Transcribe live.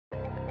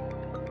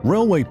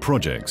Railway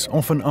projects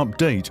often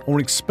update or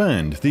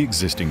expand the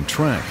existing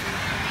track.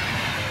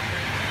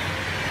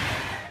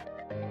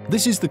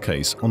 This is the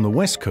case on the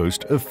west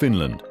coast of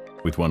Finland,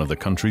 with one of the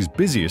country's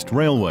busiest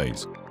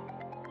railways.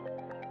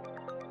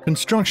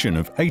 Construction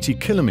of 80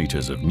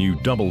 kilometers of new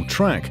double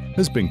track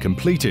has been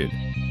completed.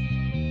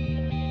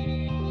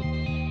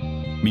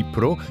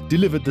 Mipro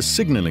delivered the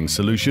signalling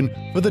solution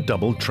for the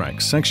double track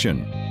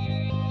section.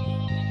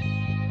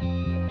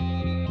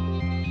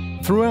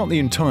 Throughout the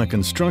entire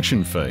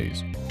construction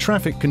phase,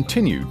 traffic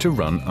continued to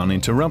run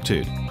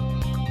uninterrupted.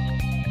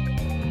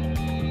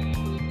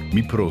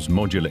 Mipro's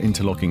modular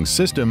interlocking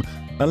system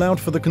allowed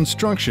for the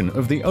construction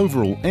of the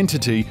overall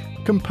entity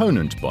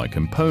component by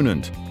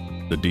component.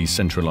 The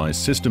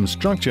decentralized system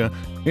structure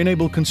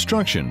enabled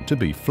construction to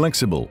be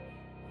flexible.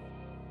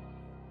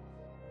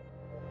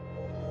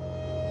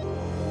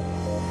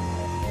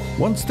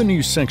 Once the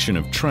new section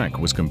of track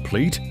was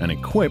complete and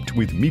equipped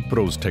with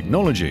Mipro's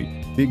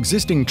technology, the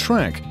existing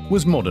track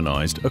was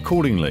modernized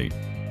accordingly.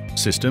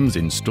 Systems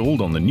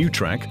installed on the new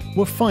track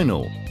were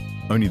final.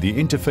 Only the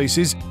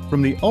interfaces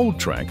from the old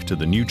track to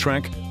the new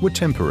track were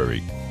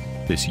temporary.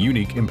 This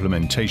unique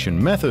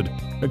implementation method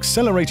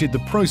accelerated the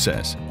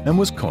process and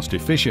was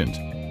cost-efficient.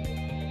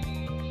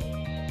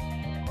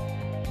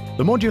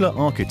 The modular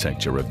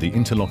architecture of the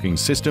interlocking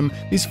system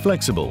is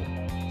flexible,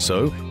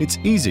 so it's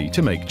easy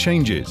to make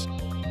changes.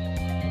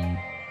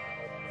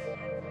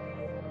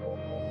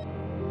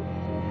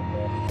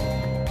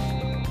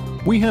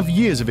 We have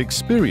years of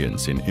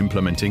experience in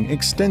implementing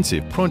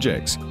extensive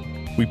projects.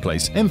 We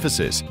place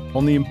emphasis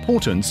on the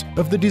importance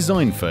of the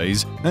design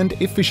phase and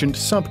efficient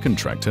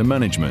subcontractor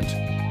management.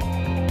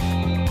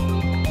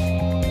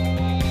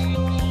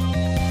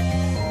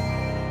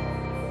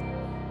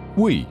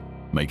 We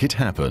make it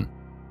happen.